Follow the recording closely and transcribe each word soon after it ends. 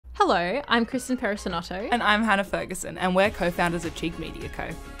Hello, I'm Kristen Perisonotto. And I'm Hannah Ferguson, and we're co-founders of Cheek Media Co.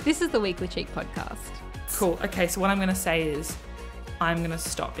 This is the Weekly Cheek podcast. Cool. Okay, so what I'm going to say is I'm going to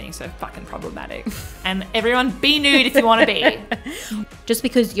stop being so fucking problematic. And everyone be nude if you want to be. Just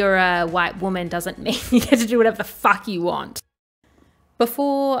because you're a white woman doesn't mean you get to do whatever the fuck you want.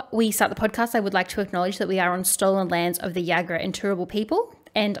 Before we start the podcast, I would like to acknowledge that we are on stolen lands of the Yagra and Turrbal people.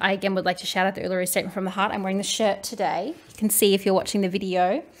 And I again would like to shout out the Uluru Statement from the Heart. I'm wearing the shirt today. You can see if you're watching the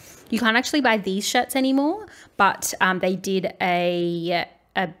video. You can't actually buy these shirts anymore, but they did a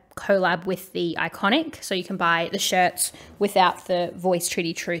collab with the Iconic. So you can buy the shirts without the Voice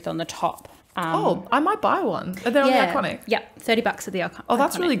Treaty Truth on the top. I might buy one. Are they on the Iconic? Yeah, $30 at the Iconic. Oh,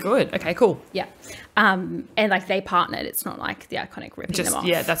 that's really good. Okay, cool. Yeah. And like they partnered. It's not like the Iconic ripping them off.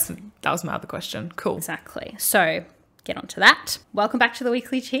 Yeah, that was my other question. Cool. Exactly. So get on to that. Welcome back to the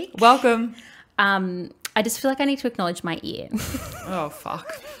Weekly Cheek. Welcome. I just feel like I need to acknowledge my ear. Oh,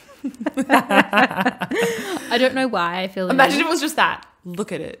 fuck. I don't know why I feel. Imagine if it was just that.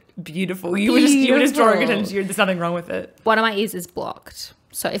 Look at it. Beautiful. You were just drawing attention to you. There's nothing wrong with it. One of my ears is blocked.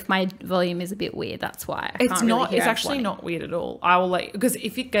 So if my volume is a bit weird, that's why. It's actually not weird at all. I will because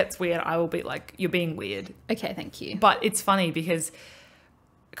if it gets weird, I will be like, you're being weird. Okay, thank you. But it's funny because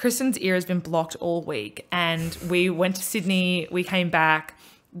Kristen's ear has been blocked all week, and we went to Sydney, we came back.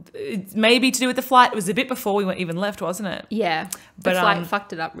 It's maybe to do with the flight. It was a bit before we even left, wasn't it? Yeah, the flight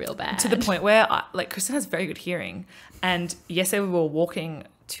fucked it up real bad. To the point where, Kristen has very good hearing. And yesterday we were walking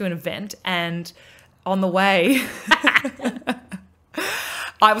to an event, and on the way,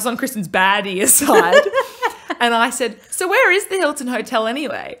 I was on Kristen's bad ear side. And I said, so where is the Hilton Hotel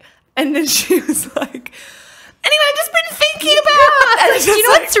anyway? And then she was like, anyway, I've just been thinking about it. Do you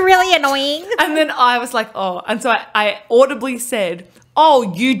know what's really annoying? And then I was like, oh. And so I audibly said,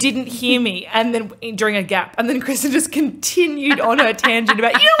 oh, you didn't hear me. And then during a gap. And then Kristen just continued on her tangent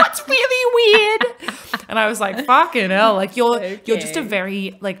about, you know what's really weird? And I was like, fucking hell. Like, you're just a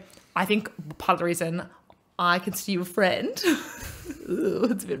very, I think part of the reason I consider you a friend. Ooh,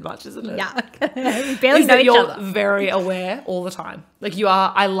 it's a bit much, isn't it? Yeah. We barely know each other. You're very aware all the time. Like you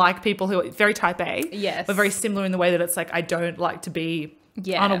are, I like people who are very type A. Yes. But very similar in the way that it's like, I don't like to be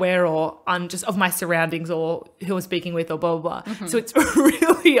unaware or just of my surroundings or who I'm speaking with or blah, blah, blah. Mm-hmm. So it's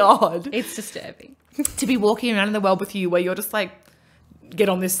really odd. It's disturbing. To be walking around in the world with you where you're just like, get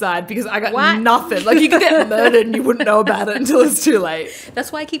on this side because I got nothing. Like you could get murdered and you wouldn't know about it until it's too late.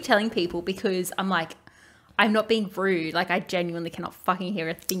 That's why I keep telling people, because I'm like, I'm not being rude. Like I genuinely cannot fucking hear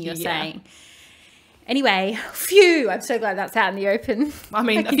a thing you're saying. Anyway, phew, I'm so glad that's out in the open. I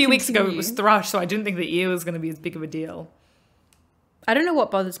mean, a few weeks ago it was thrush, so I didn't think the ear was going to be as big of a deal. I don't know what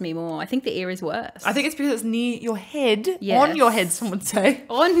bothers me more. I think the ear is worse. I think it's because it's near your head. Yes. On your head, some would say.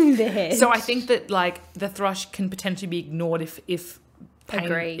 On the head. So I think that the thrush can potentially be ignored if pain,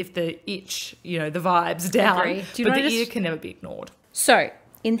 Agree. if the itch, the vibe's down. Agree. But the ear can never be ignored. So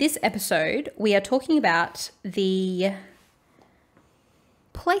in this episode, we are talking about the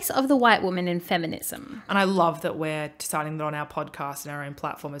place of the white woman in feminism. And I love that we're deciding that on our podcast and our own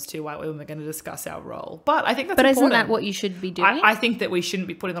platform as two white women we're going to discuss our role. But I think that's important. Isn't that what you should be doing? I think that we shouldn't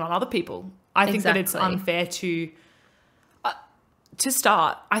be putting it on other people. I think that it's unfair to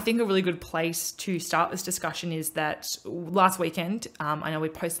start. I think a really good place to start this discussion is that last weekend, I know we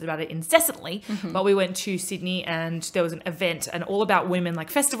posted about it incessantly, but we went to Sydney and there was an event and all about women, like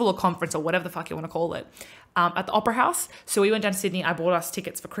festival or conference or whatever the fuck you want to call it, at the Opera House. So we went down to Sydney. I bought us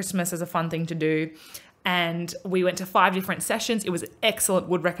tickets for Christmas as a fun thing to do. And we went to 5 different sessions. It was excellent.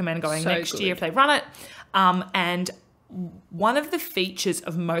 Would recommend going next year if they run it. And one of the features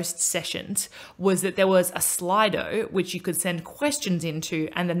of most sessions was that there was a Slido which you could send questions into,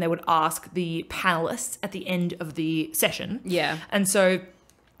 and then they would ask the panelists at the end of the session. Yeah. And so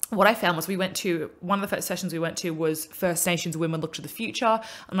what I found was one of the first sessions we went to was First Nations Women Look to the Future.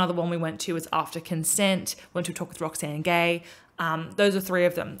 Another one we went to was After Consent. Went to a talk with Roxanne Gay. Those are 3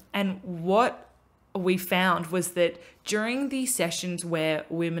 of them. And what we found was that during the sessions where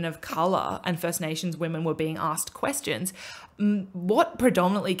women of colour and First Nations women were being asked questions, what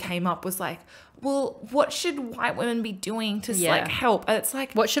predominantly came up was like, well, what should white women be doing to help? And it's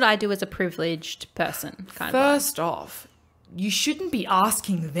like, what should I do as a privileged person? First off, you shouldn't be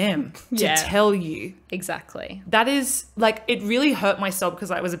asking them to tell you. Exactly. That is like, it really hurt my soul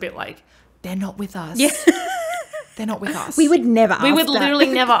because I was a bit like, they're not with us. Yeah. They're not with us. We would never ask We would literally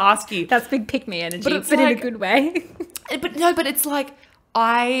never ask you. That's big pick-me energy, but in a good way. But it's like,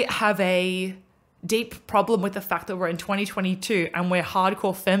 I have a deep problem with the fact that we're in 2022 and we're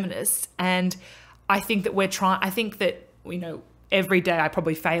hardcore feminists. And I think that every day I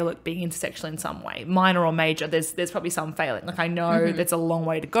probably fail at being intersectional in some way, minor or major. There's probably some failing. Like I know there's a long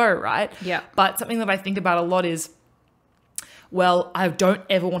way to go, right? Yeah. But something that I think about a lot is, well, I don't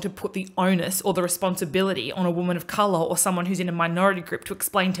ever want to put the onus or the responsibility on a woman of color or someone who's in a minority group to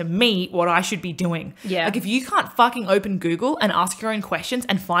explain to me what I should be doing. Yeah. Like if you can't fucking open Google and ask your own questions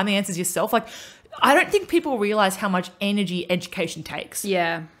and find the answers yourself, like I don't think people realize how much energy education takes.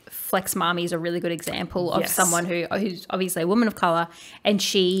 Yeah. Flex Mami is a really good example of Yes. someone who's obviously a woman of color, and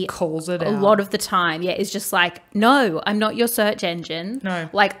she Calls it a out. lot of the time, is just like, no, I'm not your search engine. No.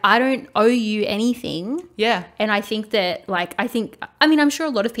 Like, I don't owe you anything. Yeah. And I think that, like, I'm sure a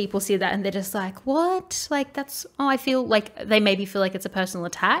lot of people see that and they're just like, what? Like, I feel like they maybe feel like it's a personal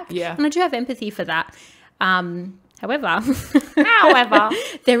attack. Yeah. And I do have empathy for that. However,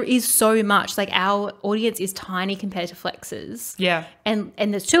 there is so much, like our audience is tiny compared to Flex's. Yeah. And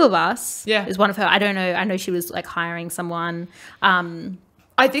there's two of us. Yeah. There's one of her. I don't know. I know she was like hiring someone.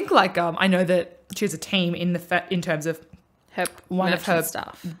 I think like I know that she has a team in terms of Her one of merch her and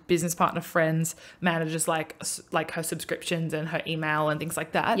stuff. business partner friends manages like her subscriptions and her email and things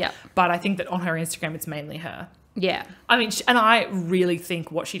like that. Yeah. But I think that on her Instagram, it's mainly her. Yeah. I mean, and I really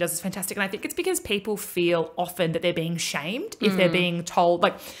think what she does is fantastic. And I think it's because people feel often that they're being shamed if they're being told,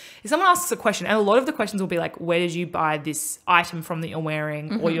 like, if someone asks a question, and a lot of the questions will be like, where did you buy this item from that you're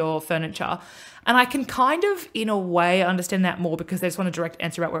wearing or your furniture? And I can kind of, in a way, understand that more because they just want a direct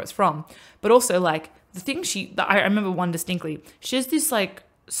answer about where it's from. But also, like, the thing I remember one distinctly, she has this, like,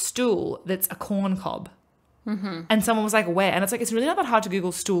 stool that's a corn cob. And someone was like, where? And it's like, it's really not that hard to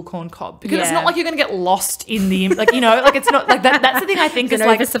Google stool corn cob because it's not like you're going to get lost in the, like, like it's not like that. That's the thing I think is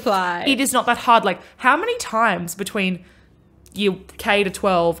like, oversupply. it is not that hard. Like how many times between year K to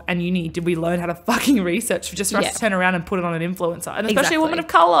 12 and uni did we learn how to fucking research just for us to turn around and put it on an influencer, and especially a woman of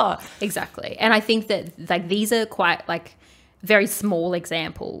color. Exactly. And I think that like these are quite like very small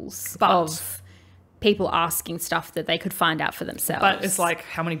examples of people asking stuff that they could find out for themselves. But it's like,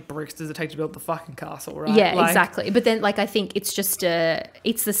 how many bricks does it take to build the fucking castle, right? Yeah, like, exactly. But then like I think it's just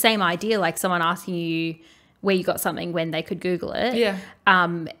it's the same idea, like someone asking you where you got something when they could Google it. Yeah.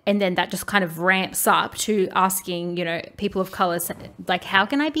 And then that just kind of ramps up to asking, people of color, like, how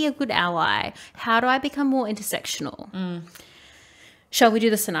can I be a good ally? How do I become more intersectional? Shall we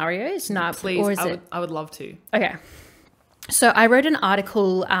do the scenarios? No, please. Or is I would love to. Okay. So I wrote an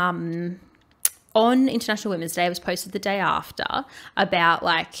article on International Women's Day. It was posted the day after about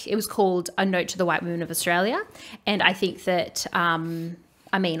it was called A Note to the White Women of Australia. And I think that,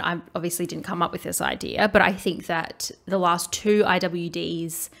 I obviously didn't come up with this idea, but I think that the last two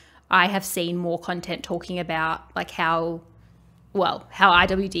IWDs, I have seen more content talking about how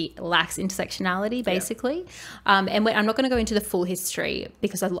IWD lacks intersectionality, basically. And I'm not going to go into the full history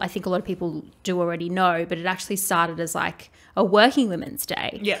because I think a lot of people do already know, but it actually started as a working women's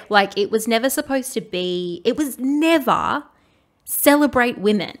day. Yeah. It was never supposed to be, it was never celebrate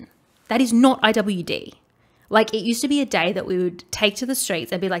women. That is not IWD. It used to be a day that we would take to the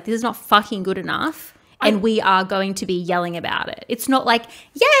streets and be like, this is not fucking good enough. And we are going to be yelling about it. It's not like,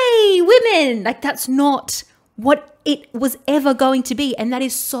 yay, women. That's not what it was ever going to be. And that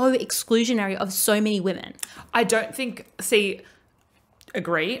is so exclusionary of so many women. I don't think,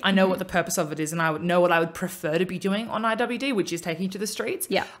 agree. I know what the purpose of it is, and I would know what I would prefer to be doing on IWD, which is taking to the streets.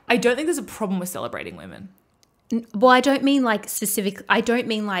 Yeah. I don't think there's a problem with celebrating women. Well, I don't mean I don't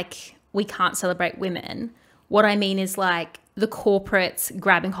mean we can't celebrate women. What I mean is the corporates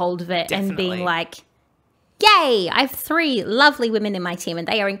grabbing hold of it Definitely. and being like, yay, I have 3 lovely women in my team and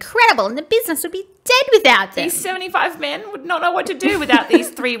they are incredible and the business would be dead without them. These 75 men would not know what to do without these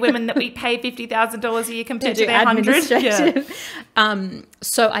 3 women that we pay $50,000 a year compared to their 100. Yeah.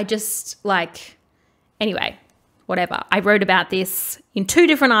 So I just anyway, whatever. I wrote about this in 2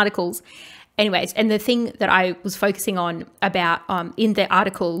 different articles. Anyways, and the thing that I was focusing on about in the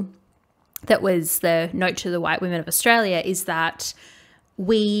article that was the Note to the White Women of Australia is that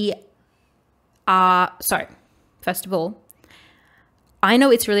first of all, I know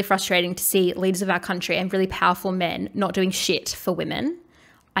it's really frustrating to see leaders of our country and really powerful men not doing shit for women.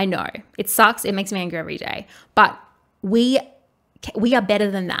 I know. It sucks. It makes me angry every day. But we are better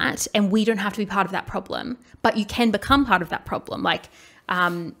than that, and we don't have to be part of that problem. But you can become part of that problem.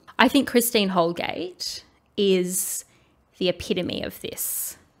 I think Christine Holgate is the epitome of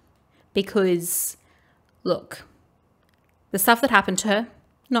this. Because, look, the stuff that happened to her,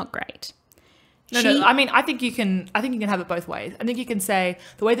 not great. No. I mean, I think you can have it both ways. I think you can say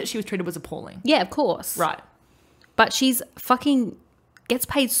the way that she was treated was appalling. Yeah, of course. Right. But she's gets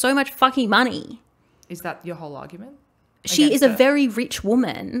paid so much fucking money. Is that your whole argument? she is a her. very rich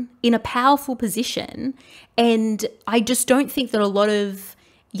woman in a powerful position. And I just don't think that a lot of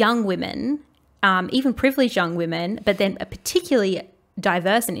young women, even privileged young women, but then particularly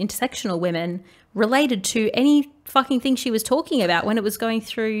diverse and intersectional women, related to any fucking thing she was talking about when it was going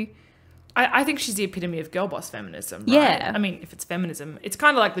through. I think she's the epitome of girl boss feminism, right? Yeah. I mean, if it's feminism, it's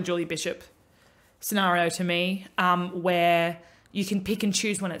kind of like the Julie Bishop scenario to me, where you can pick and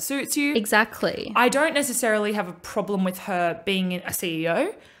choose when it suits you. Exactly. I don't necessarily have a problem with her being a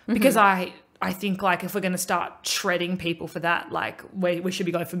CEO because I think, like, if we're going to start shredding people for that, like, we should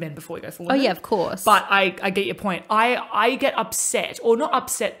be going for men before we go for women. Oh, yeah, of course. But I get your point. I get upset, or not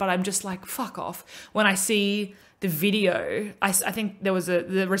upset, but I'm just like, fuck off, when I see the video. I think there was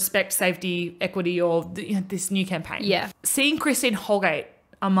the Respect, Safety, Equity, or this new campaign. Yeah. Seeing Christine Holgate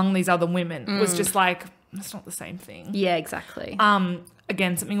among these other women was just like, that's not the same thing. Yeah, exactly.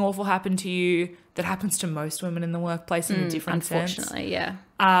 Again, something awful happened to you that happens to most women in the workplace in a different sense. Unfortunately, yeah.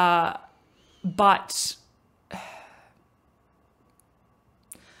 But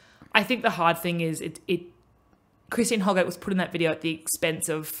I think the hard thing is Christine Holgate was put in that video at the expense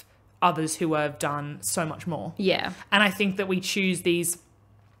of others who have done so much more. Yeah. And I think that we choose these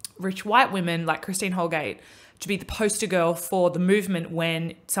rich white women like Christine Holgate to be the poster girl for the movement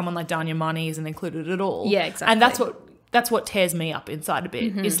when someone like Danya Mani isn't included at all. Yeah, exactly. And that's what tears me up inside a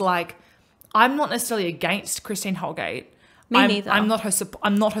bit. Is like, I'm not necessarily against Christine Holgate. Me neither. I'm not her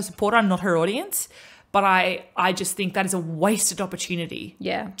supporter. I'm not her audience. But I just think that is a wasted opportunity.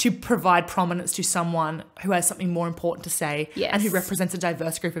 Yeah. To provide prominence to someone who has something more important to say. Yes. And who represents a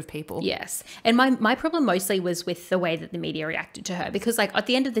diverse group of people. Yes. And my problem mostly was with the way that the media reacted to her, because, like, at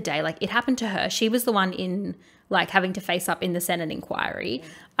the end of the day, like, it happened to her. She was the one in, like, having to face up in the Senate inquiry.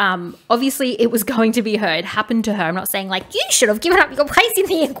 Obviously it was going to be her. It happened to her. I'm not saying, like, you should have given up your place in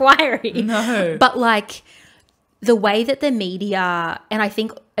the inquiry. No. But, like, the way that the media, and I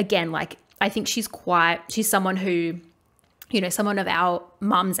think, again, like, I think she's someone who, someone of our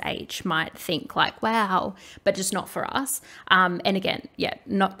mum's age might think, like, wow, but just not for us. And again, yeah,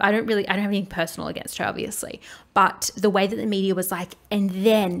 I don't have anything personal against her, obviously, but the way that the media was like, and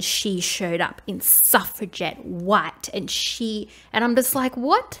then she showed up in suffragette white, and I'm just like,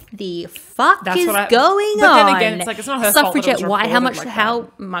 what the fuck is going on? But then again, it's like, it's not her fault that it was suffragette white. How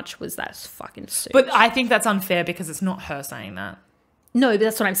like much was that fucking suit? But I think that's unfair because it's not her saying that. No, but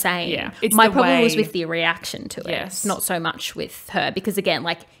that's what I'm saying. Yeah, it's my the problem was way- with the reaction to it, Yes. not so much with her, because, again,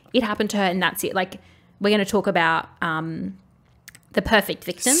 like, it happened to her and that's it. Like, we're going to talk about the perfect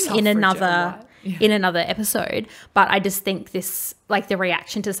victim in Suffragette another episode, but I just think this, like, the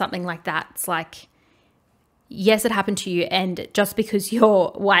reaction to something like that, it's like, yes, it happened to you, and just because you're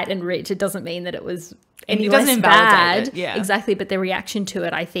white and rich, it doesn't mean that it was any it doesn't less invalidate bad. it, yeah. Exactly, but the reaction to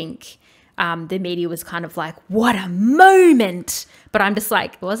it, I think, the media was kind of like, what a moment. But I'm just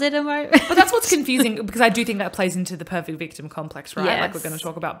like, was it a moment? But that's what's confusing, because I do think that plays into the perfect victim complex, right? Like we're going to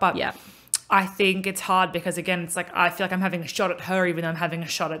talk about. But yeah. I think it's hard because, again, it's like, I feel like I'm having a shot at her even though I'm having a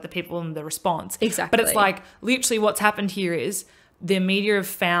shot at the people in the response. Exactly. But it's like, literally what's happened here is the media have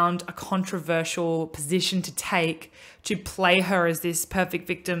found a controversial position to take to play her as this perfect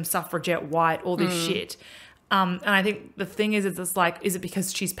victim, suffragette white, all this shit. And I think the thing is, it's like, is it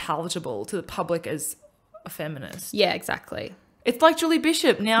because she's palatable to the public as a feminist? Yeah, exactly. It's like Julie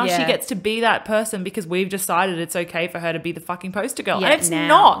Bishop. Now Yeah. she gets to be that person because we've decided it's okay for her to be the fucking poster girl. Yeah, And it's now.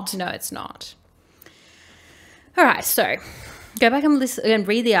 not. No, it's not. All right, so go back and listen and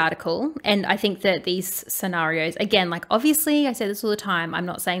read the article. And I think that these scenarios, again, like, obviously I say this all the time, I'm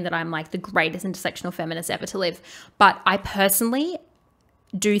not saying that I'm like the greatest intersectional feminist ever to live, but I personally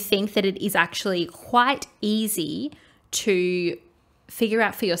do think that it is actually quite easy to figure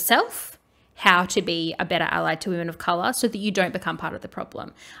out for yourself how to be a better ally to women of colour so that you don't become part of the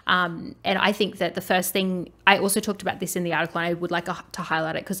problem. And I think that the first thing, I also talked about this in the article, and I would like to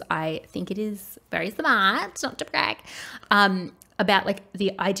highlight it because I think it is very smart, not to brag, about, like,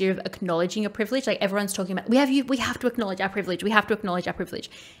 the idea of acknowledging your privilege. Like, everyone's talking about, we have to acknowledge our privilege. We have to acknowledge our privilege.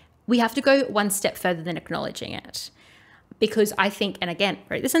 We have to go one step further than acknowledging it. Because I think, and again,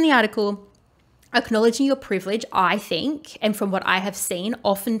 I wrote this in the article, acknowledging your privilege, I think, and from what I have seen,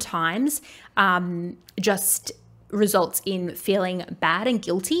 oftentimes just results in feeling bad and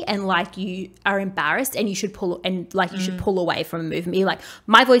guilty, and like you are embarrassed and you should pull away from a movement. You're like,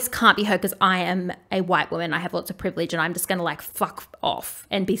 my voice can't be heard because I am a white woman. I have lots of privilege and I'm just going to, like, fuck off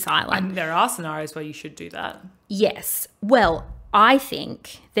and be silent. And there are scenarios where you should do that. Yes. Well, I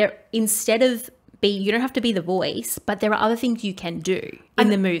think you don't have to be the voice, but there are other things you can do in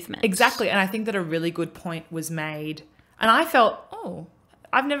the movement. Exactly. And I think that a really good point was made. And I felt,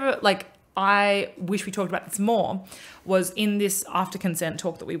 I've never, like, I wish we talked about this more was in this after consent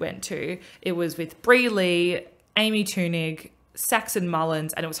talk that we went to. It was with Bree Lee, Amy Tunig, Saxon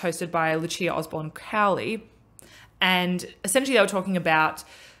Mullins, and it was hosted by Lucia Osborne Cowley. And essentially they were talking about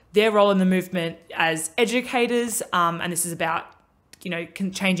their role in the movement as educators, and this is about,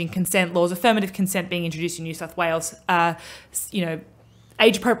 changing consent laws, affirmative consent being introduced in New South Wales,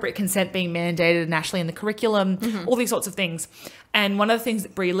 age-appropriate consent being mandated nationally in the curriculum, all these sorts of things. And one of the things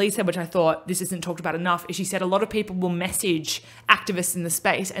that Bree Lee said, which I thought this isn't talked about enough, is she said a lot of people will message activists in the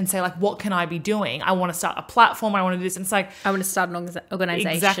space and say, like, what can I be doing? I want to start a platform. I want to do this. And it's like... I want to start an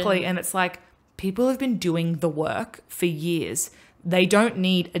organisation. Exactly. And it's like, people have been doing the work for years. They don't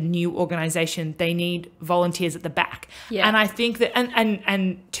need a new organisation. They need volunteers at the back. Yeah. And I think that...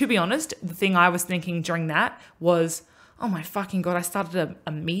 And to be honest, the thing I was thinking during that was... Oh my fucking God, I started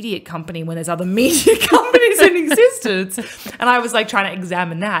a media company when there's other media companies in existence. And I was like trying to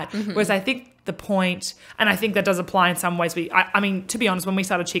examine that. Whereas I think the point, and I think that does apply in some ways. I mean, to be honest, when we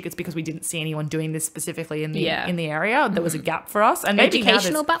started Chic, it's because we didn't see anyone doing this specifically in the area. There was a gap for us. And maybe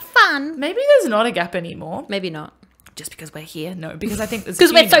educational but fun. Maybe there's not a gap anymore. Maybe not. Just because we're here? No, because I think there's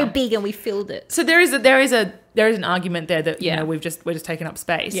because we're so big and we filled it. So there is an argument there that we're just taking up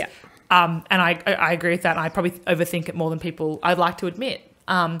space. Yeah. And I agree with that. And I probably overthink it more than people I'd like to admit.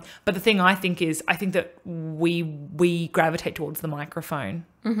 But the thing I think that we gravitate towards the microphone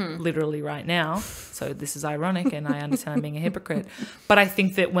literally right now. So this is ironic and I understand I'm being a hypocrite. But I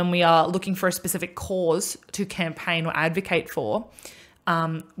think that when we are looking for a specific cause to campaign or advocate for,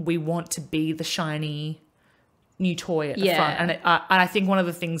 we want to be the shiny new toy at the front. And I think one of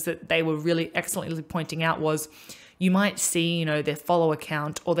the things that they were really excellently pointing out was, you might see, their follow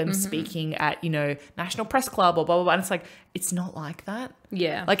account or them speaking at, National Press Club or blah, blah, blah. And it's like, it's not like that.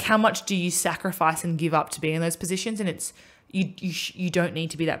 Yeah. Like, how much do you sacrifice and give up to be in those positions? And it's, you don't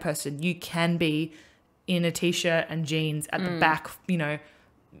need to be that person. You can be in a T-shirt and jeans at the back,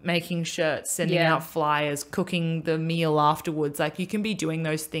 making shirts, sending out flyers, cooking the meal afterwards. Like, you can be doing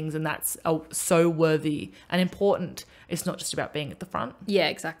those things and that's so worthy and important. It's not just about being at the front. Yeah,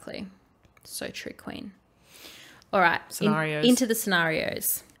 exactly. So true, Queen. All right, scenarios. Into the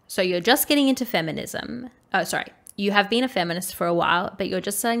scenarios. So you're just getting into feminism. Oh, sorry. You have been a feminist for a while, but you're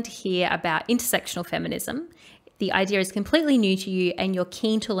just starting to hear about intersectional feminism. The idea is completely new to you and you're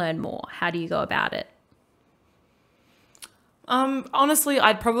keen to learn more. How do you go about it? Honestly,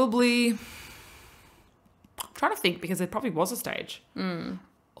 I'd probably... I'm trying to think because there probably was a stage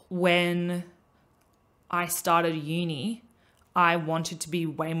when I started uni. I wanted to be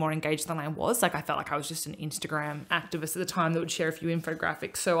way more engaged than I was. Like, I felt like I was just an Instagram activist at the time that would share a few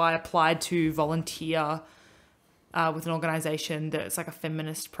infographics. So I applied to volunteer with an organisation that's like a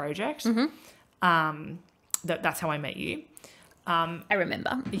feminist project. That's how I met you. I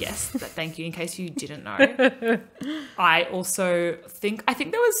remember. Yes, thank you. In case you didn't know, I also think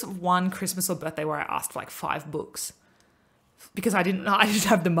there was one Christmas or birthday where I asked for like 5 books. Because I didn't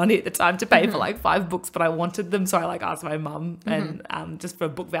have the money at the time to pay for like 5 books, but I wanted them. So I like asked my mum and just for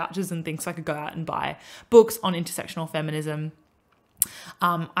book vouchers and things so I could go out and buy books on intersectional feminism.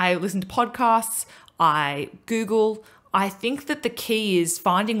 I listen to podcasts. I Google. I think that the key is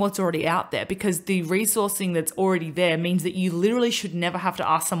finding what's already out there because the resourcing that's already there means that you literally should never have to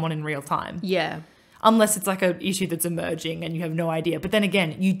ask someone in real time. Yeah. Unless it's like an issue that's emerging and you have no idea. But then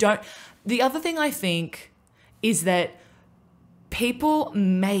again, you don't. The other thing I think is that people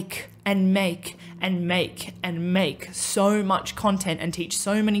make and make and make and make so much content and teach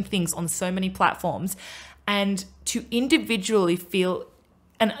so many things on so many platforms. And to individually feel,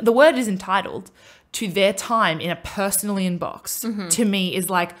 and the word is entitled, to their time in a personal inbox, to me is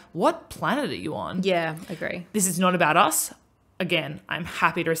like, what planet are you on? Yeah, agree. This is not about us. Again, I'm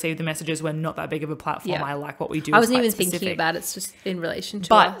happy to receive the messages. We're not that big of a platform. Yeah. I like what we do. I wasn't even thinking about it. It's just in relation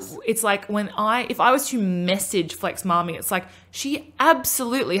to us. But it's like if I was to message Flex Mami, it's like she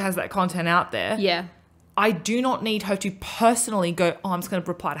absolutely has that content out there. Yeah. I do not need her to personally go, I'm just going to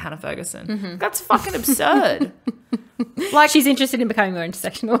reply to Hannah Ferguson. That's fucking absurd. Like, she's interested in becoming more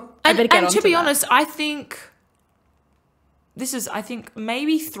intersectional. And to be honest, I think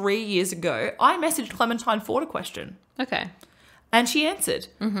maybe 3 years ago, I messaged Clementine Ford a question. Okay. And she answered.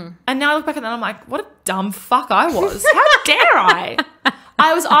 And now I look back at that and I'm like, what a dumb fuck I was. How dare I?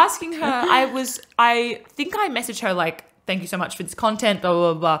 I was asking her, I think I messaged her like, thank you so much for this content, blah,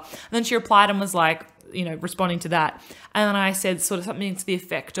 blah, blah. And then she replied and was like, responding to that. And then I said sort of something to the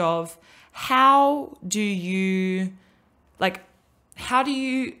effect of, how do you, like, how do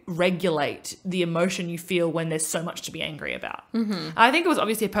you regulate the emotion you feel when there's so much to be angry about? I think it was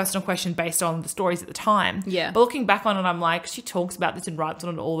obviously a personal question based on the stories at the time. Yeah. But looking back on it, I'm like, she talks about this and writes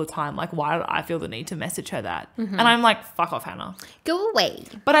on it all the time. Like, why did I feel the need to message her that? And I'm like, fuck off, Hannah. Go away.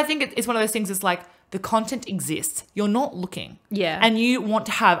 But I think it's one of those things. It's like the content exists. You're not looking. Yeah. And you want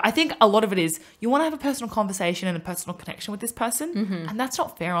to have, I think a lot of it is you want to have a personal conversation and a personal connection with this person. And that's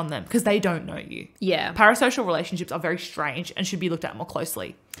not fair on them because they don't know you. Yeah. Parasocial relationships are very strange and should be looked at more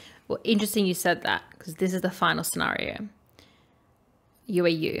closely. Well, interesting you said that because this is the final scenario. You are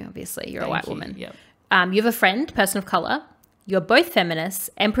you, obviously. You're a white woman. Yep. You have a friend, person of color. You're both feminists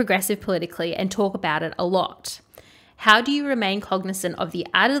and progressive politically and talk about it a lot. How do you remain cognizant of the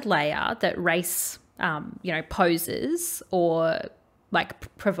added layer that race, poses or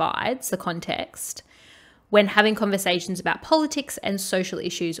like provides the context when having conversations about politics and social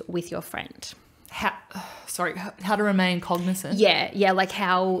issues with your friend? How to remain cognizant? Yeah. Like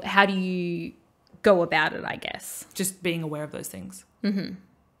how do you go about it, I guess? Just being aware of those things.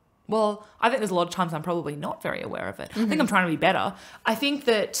 Well, I think there's a lot of times I'm probably not very aware of it. I think I'm trying to be better. I think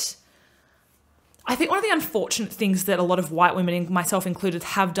one of the unfortunate things that a lot of white women, myself included,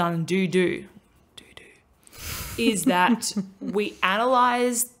 have done and do is that we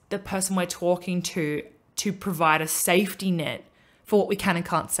analyze the person we're talking to provide a safety net for what we can and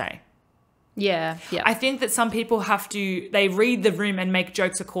can't say. Yeah. I think that some people they read the room and make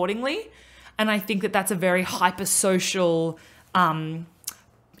jokes accordingly. And I think that that's a very hypersocial, in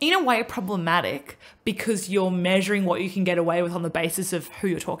a way problematic because you're measuring what you can get away with on the basis of who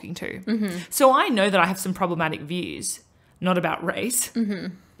you're talking to. So I know that I have some problematic views, not about race,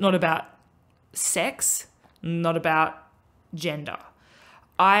 not about sex, not about gender.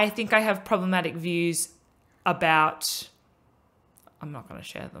 I think I have problematic views about... I'm not going to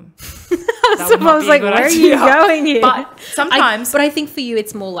share them. I was like, where are you going here? But sometimes... I think for you,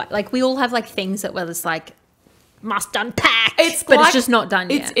 it's more like we all have like things that where it's like, must unpack, it's just not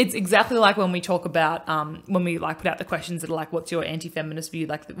done yet. It's exactly like when we talk about, when we like put out the questions that are like, what's your anti-feminist view?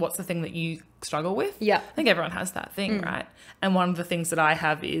 Like, what's the thing that you struggle with? Yeah. I think everyone has that thing, right? And one of the things that I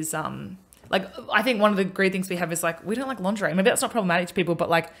have is... I think one of the great things we have is like, we don't like lingerie. Maybe that's not problematic to people, but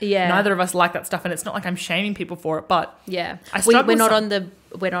like neither of us like that stuff. And it's not like I'm shaming people for it, but we're not on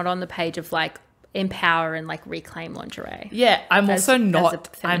the page of like empower and like reclaim lingerie. Yeah. I'm not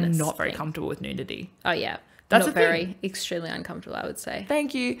very comfortable with nudity. Oh yeah. That's not very extremely uncomfortable, I would say.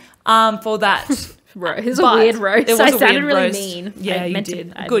 Thank you for that. It was a weird roast. It was I sounded really mean. Yeah, you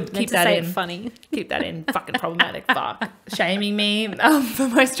did. Good. Keep that in. Funny. Keep that in. Fucking problematic. Fuck. Shaming me for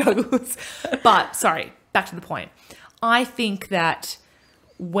my struggles. But sorry, back to the point. I think that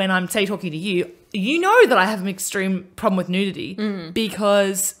when I'm talking to you, you know that I have an extreme problem with nudity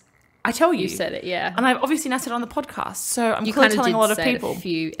because I tell you. You said it, yeah. And I've obviously now said it on the podcast. So I'm clearly telling a lot of people. A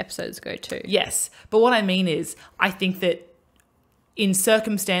few episodes ago too. Yes. But what I mean is I think that in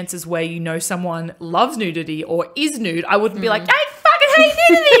circumstances where you know someone loves nudity or is nude, I wouldn't be like, I fucking hate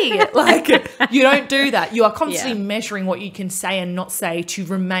nudity. Like, you don't do that. You are constantly measuring what you can say and not say to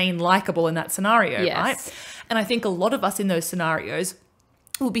remain likable in that scenario, right? And I think a lot of us in those scenarios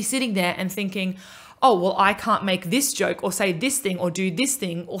will be sitting there and thinking, oh, well, I can't make this joke or say this thing or do this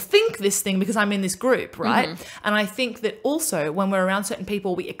thing or think this thing because I'm in this group, right? And I think that also when we're around certain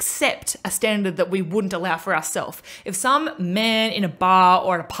people, we accept a standard that we wouldn't allow for ourselves. If some man in a bar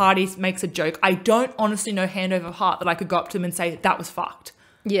or at a party makes a joke, I don't honestly know hand over heart that I could go up to him and say that was fucked.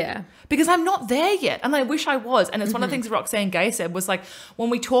 Yeah. Because I'm not there yet. And I wish I was. And it's one of the things Roxanne Gay said was like, when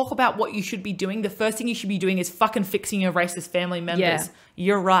we talk about what you should be doing, the first thing you should be doing is fucking fixing your racist family members. Yeah.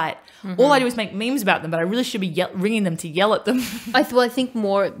 You're right. All I do is make memes about them, but I really should be ringing them to yell at them. I think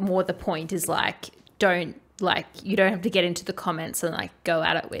more the point is like, you don't have to get into the comments and like go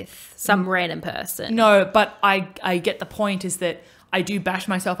at it with some random person. No, but I get the point is that I do bash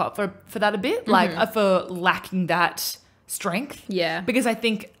myself up for that a bit, like for lacking that strength. Yeah. Because I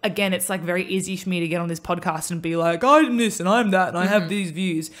think, again, it's like very easy for me to get on this podcast and be like, I'm this and I'm that and I have these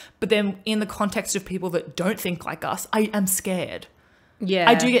views. But then in the context of people that don't think like us, I am scared. Yeah.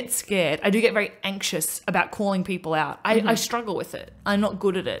 I do get scared. I do get very anxious about calling people out. I struggle with it. I'm not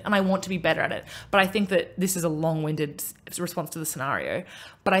good at it and I want to be better at it. But I think that this is a long-winded response to the scenario.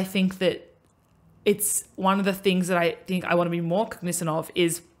 But I think that it's one of the things that I think I want to be more cognizant of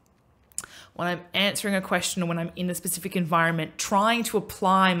is when I'm answering a question or when I'm in a specific environment, trying to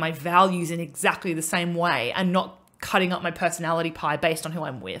apply my values in exactly the same way and not cutting up my personality pie based on who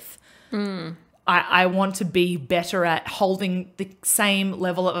I'm with. I want to be better at holding the same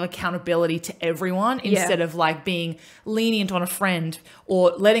level of accountability to everyone instead of like being lenient on a friend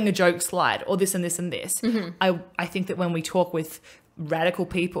or letting a joke slide or this and this and this. I think that when we talk with radical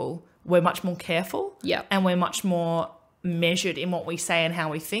people, we're much more careful. Yeah. And we're much more measured in what we say and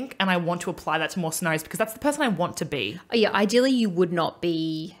how we think. And I want to apply that to more scenarios because that's the person I want to be. Yeah, ideally you would not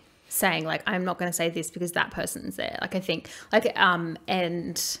be saying like, I'm not going to say this because that person's there. Like I think like,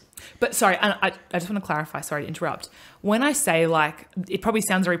 But sorry, I just want to clarify, sorry to interrupt. When I say like, it probably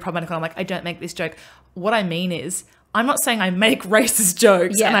sounds very problematic. I'm like, I don't make this joke. What I mean is, I'm not saying I make racist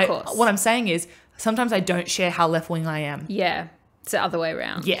jokes. Yeah, and of course. What I'm saying is, sometimes I don't share how left-wing I am. Yeah, it's the other way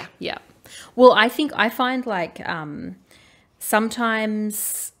around. Yeah. Yeah. Well, I find like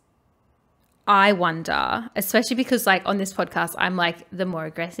sometimes I wonder, especially because like on this podcast, I'm like the more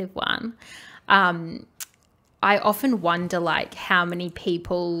aggressive one. I often wonder like how many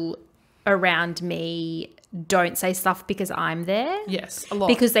people around me don't say stuff because I'm there. Yes, a lot.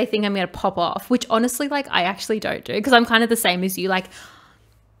 Because they think I'm going to pop off, which honestly, like I actually don't do because I'm kind of the same as you. Like,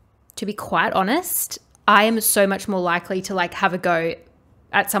 to be quite honest, I am so much more likely to like have a go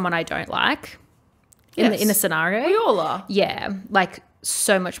at someone I don't like in a scenario. We all are. Yeah, like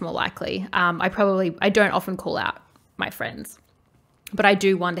so much more likely. I don't often call out my friends, but I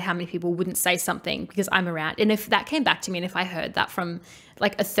do wonder how many people wouldn't say something because I'm around. And if that came back to me and if I heard that from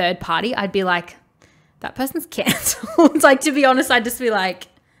like a third party, I'd be like, that person's cancelled. Like, to be honest, I'd just be like,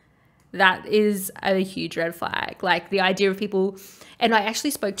 that is a huge red flag. Like the idea of people, and I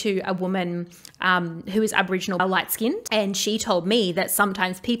actually spoke to a woman who is Aboriginal, light-skinned, and she told me that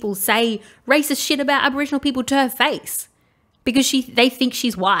sometimes people say racist shit about Aboriginal people to her face because they think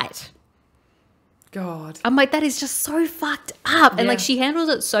she's white. God. I'm like, that is just so fucked up. And Yeah. like, she handles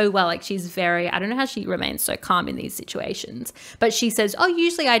it so well. Like, she's very, I don't know how she remains so calm in these situations. But she says, oh,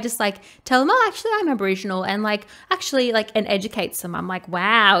 usually I just like tell them, oh, actually I'm Aboriginal, and like, actually like, and educates them. I'm like,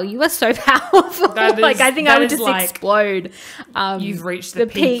 wow, you are so powerful. That Like, is- I think I that would is just like- explode. You've reached the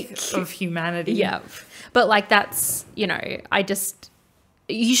peak of humanity. Yeah. But like, that's,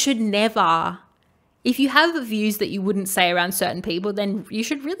 you should never, if you have views that you wouldn't say around certain people, then you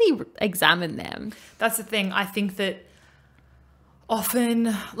should really examine them. That's the thing. I think that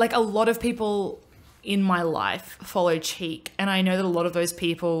often, like a lot of people in my life follow Cheek, and I know that a lot of those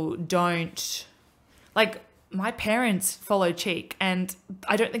people don't. Like, my parents follow Cheek, and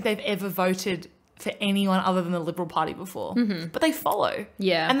I don't think they've ever voted for anyone other than the Liberal Party before. But they follow.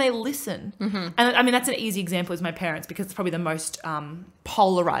 Yeah. And they listen. And I mean, that's an easy example is my parents because it's probably the most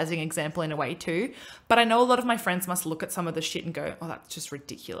polarizing example in a way too. But I know a lot of my friends must look at some of the shit and go, oh, that's just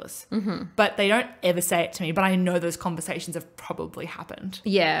ridiculous. But they don't ever say it to me. But I know those conversations have probably happened.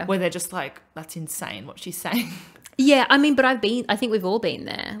 Yeah. Where they're just like, that's insane what she's saying. Yeah, I mean, but I think we've all been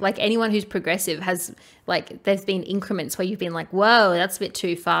there. Like, anyone who's progressive has, like, there's been increments where you've been like, whoa, that's a bit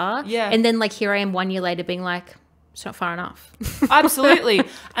too far. Yeah. And then, like, here I am 1 year later being like, it's not far enough. Absolutely.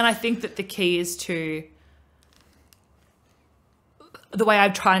 And I think that the key is to, the way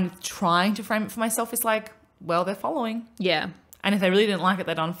I'm trying to frame it for myself is like, well, they're following. Yeah. And if they really didn't like it,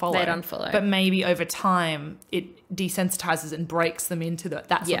 they'd unfollow. They'd unfollow. But maybe over time, it desensitizes and breaks them into that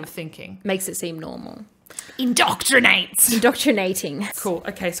sort Yeah. of thinking. Makes it seem normal. Indoctrinates. Indoctrinating. Cool.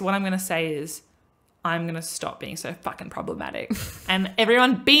 Okay, so what I'm going to say is I'm going to stop being so fucking problematic. And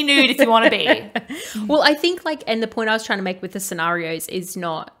everyone be nude if you want to be. Well, I think, like, and the point I was trying to make with the scenarios is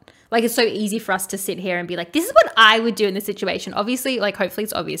not, like, it's so easy for us to sit here and be like, this is what I would do in this situation. Obviously, like, hopefully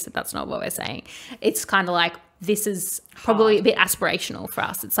it's obvious that that's not what we're saying. It's kind of like, this is probably a bit aspirational for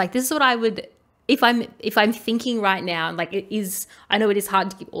us. It's like, this is what I would, if I'm thinking right now, and like, it is, I know it is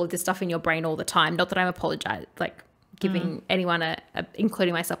hard to keep all of this stuff in your brain all the time. Not that I'm giving anyone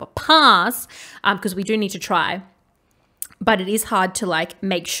including myself, a pass, because we do need to try, but it is hard to like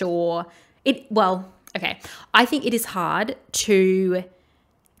make sure I think it is hard to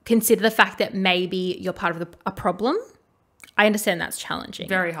consider the fact that maybe you're part of a problem. I understand that's challenging.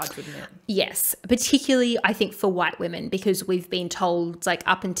 Very hard to admit. Yes, particularly I think for white women, because we've been told, like,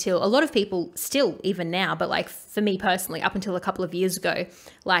 up until, a lot of people still even now, but like for me personally, up until a couple of years ago,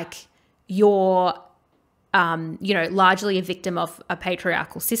 like, you're largely a victim of a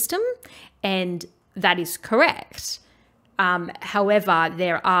patriarchal system, and that is correct. However,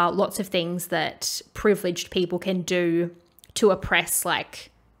 there are lots of things that privileged people can do to oppress,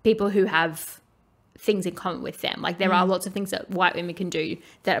 like, people who have things in common with them. Like, there are lots of things that white women can do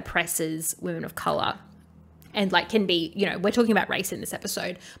that oppresses women of color, and like can be, we're talking about race in this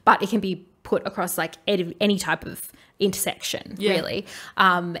episode, but it can be put across like any type of intersection, really.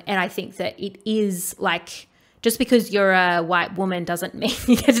 And I think that it is like, just because you're a white woman doesn't mean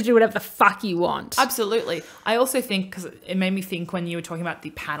you get to do whatever the fuck you want. Absolutely. I also think, because it made me think when you were talking about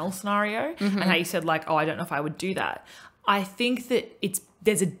the panel scenario and how you said like, oh, I don't know if I would do that. I think that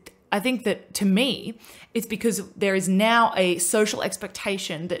there's I think that to me, it's because there is now a social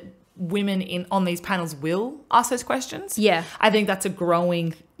expectation that women on these panels will ask those questions. Yeah. I think that's a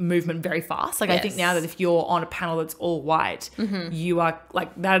growing movement very fast. Like, I think Yes. now that if you're on a panel that's all white, you are like,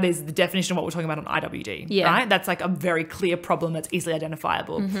 that is the definition of what we're talking about on IWD, right? That's like a very clear problem that's easily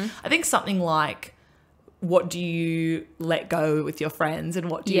identifiable. I think something like, what do you let go with your friends and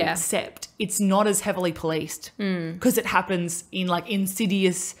what do you accept? It's not as heavily policed because it happens in like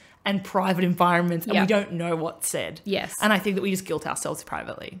insidious and private environments and we don't know what's said. Yes. And I think that we just guilt ourselves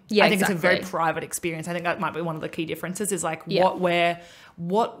privately. Yeah, I think it's a very exactly. private experience. I think that might be one of the key differences is like where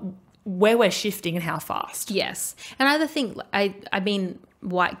we're shifting and how fast. Yes. And I think, I mean,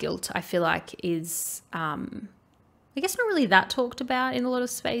 white guilt, I feel like is, I guess not really that talked about in a lot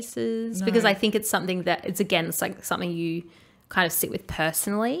of spaces because I think it's something that it's like something you kind of sit with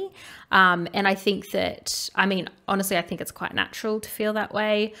personally. And I think that, I mean, honestly, I think it's quite natural to feel that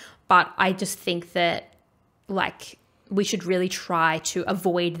way, but I just think that like we should really try to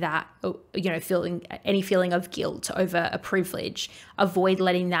avoid that, you know, any feeling of guilt over a privilege, avoid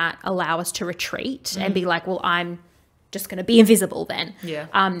letting that allow us to retreat and be like, well, I'm just going to be invisible then. Yeah.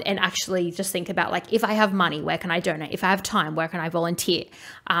 And actually just think about like, if I have money, where can I donate? If I have time, where can I volunteer?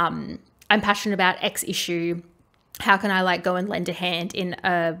 I'm passionate about X issue. How can I like go and lend a hand in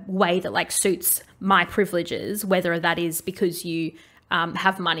a way that like suits my privileges, whether that is because you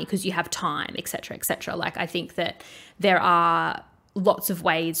have money, because you have time, et cetera, et cetera. Like, I think that there are lots of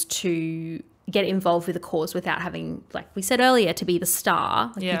ways to get involved with a cause without having, like we said earlier, to be the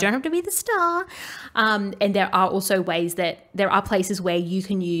star. Like, you don't have to be the star. And there are also ways that there are places where you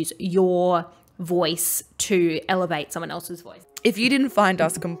can use your voice to elevate someone else's voice. If you didn't find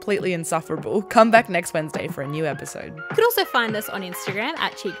us completely insufferable, come back next Wednesday for a new episode. You could also find us on Instagram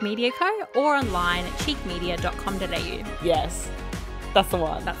at Cheek Media Co or online at cheekmedia.com.au. Yes, that's the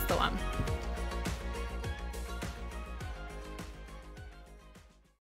one. That's the one.